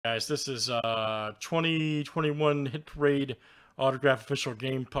Guys, this is 2021 Hit Parade Autograph Official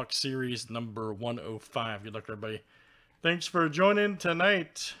Game Puck Series number 105. Good luck, everybody. Thanks for joining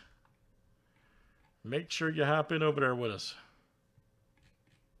tonight. Make sure you hop in over there with us.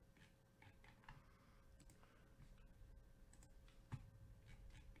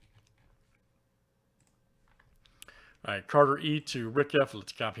 All right, Carter E to Rick F.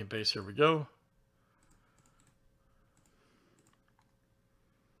 Let's copy and paste. Here we go.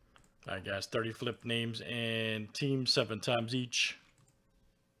 All right, guys, 30 flip names and teams 7 times each.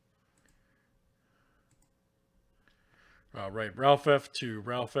 All right, Ralph F to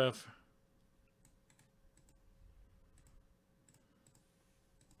Ralph F.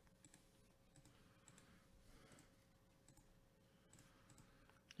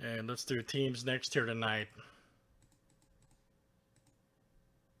 And let's do teams next here tonight.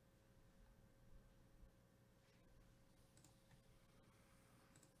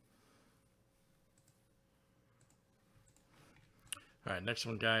 All right, next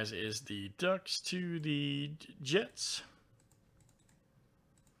one, guys, is the Ducks to the Jets.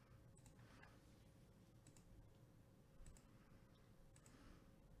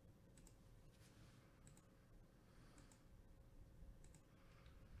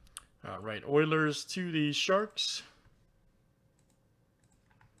 All right, Oilers to the Sharks.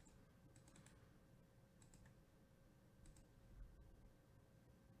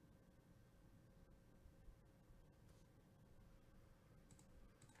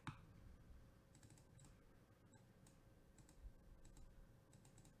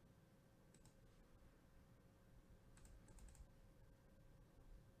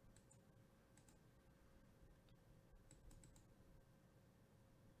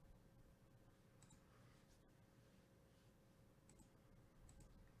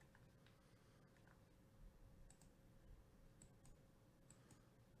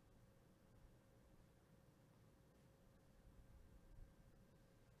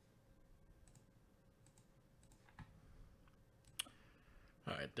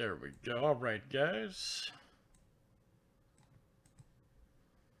 All right, there we go. All right, guys.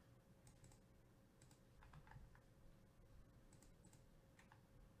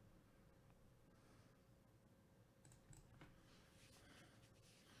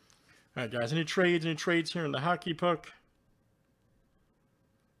 All right, guys. Any trades here in the hockey puck?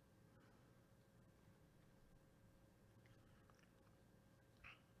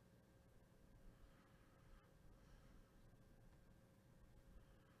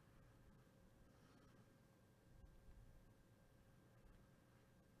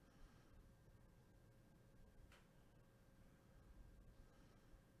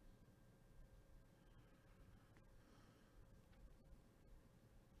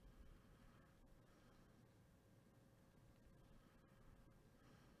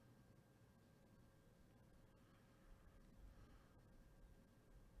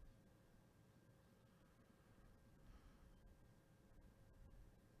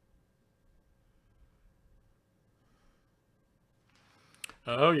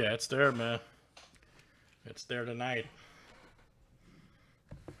 Oh, yeah, it's there, man. It's there tonight.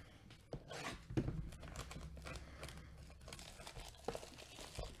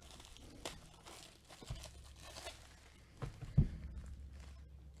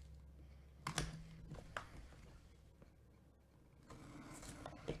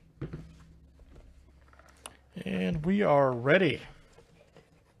 And we are ready.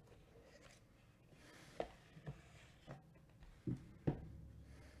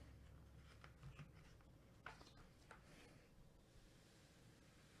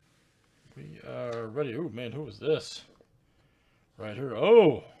 We are ready. Oh, man, who is this? Right here.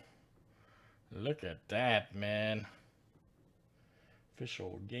 Oh, look at that, man.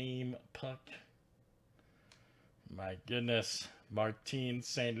 Official game puck. My goodness. Martin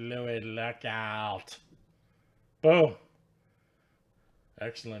St. Louis, look out. Boom.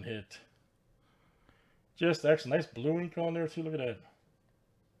 Excellent hit. Just excellent. Nice blue ink on there, too. Look at that.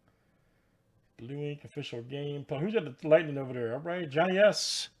 Blue ink official game puck. Who's got the lightning over there? All right, Johnny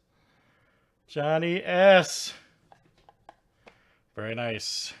S. Johnny S. Very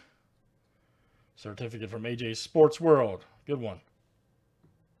nice. Certificate from AJ Sports World. Good one.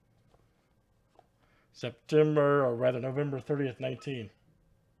 September, or rather November 30th, 19.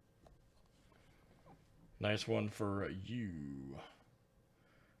 Nice one for you.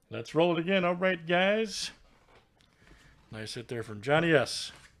 Let's roll it again. All right, guys. Nice hit there from Johnny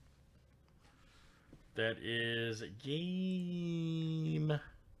S. That is game.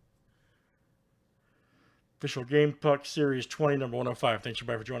 Official Game Puck Series 20, number 105. Thanks,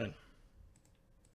 everybody, for joining.